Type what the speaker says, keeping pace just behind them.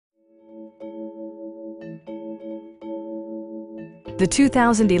the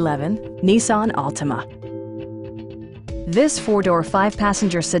 2011 Nissan Altima. This four-door,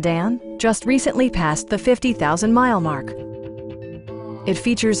 five-passenger sedan just recently passed the 50,000-mile mark. It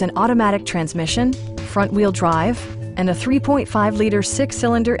features an automatic transmission, front-wheel drive, and a 3.5-liter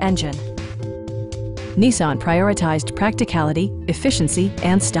six-cylinder engine. Nissan prioritized practicality, efficiency,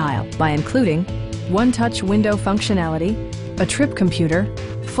 and style by including one-touch window functionality, a trip computer,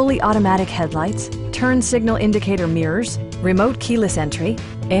 fully automatic headlights, turn signal indicator mirrors, remote keyless entry,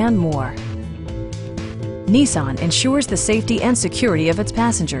 and more. Nissan ensures the safety and security of its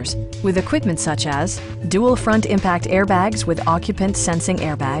passengers with equipment such as dual front impact airbags with occupant sensing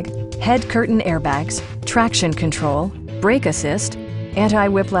airbag, head curtain airbags, traction control, brake assist,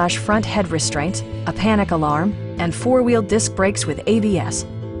 anti-whiplash front head restraints, a panic alarm, and four-wheel disc brakes with ABS.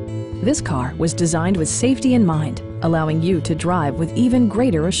 This car was designed with safety in mind, allowing you to drive with even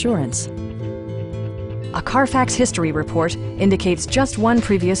greater assurance. A Carfax history report indicates just one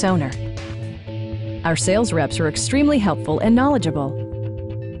previous owner. Our sales reps are extremely helpful and knowledgeable.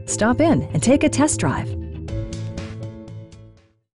 Stop in and take a test drive.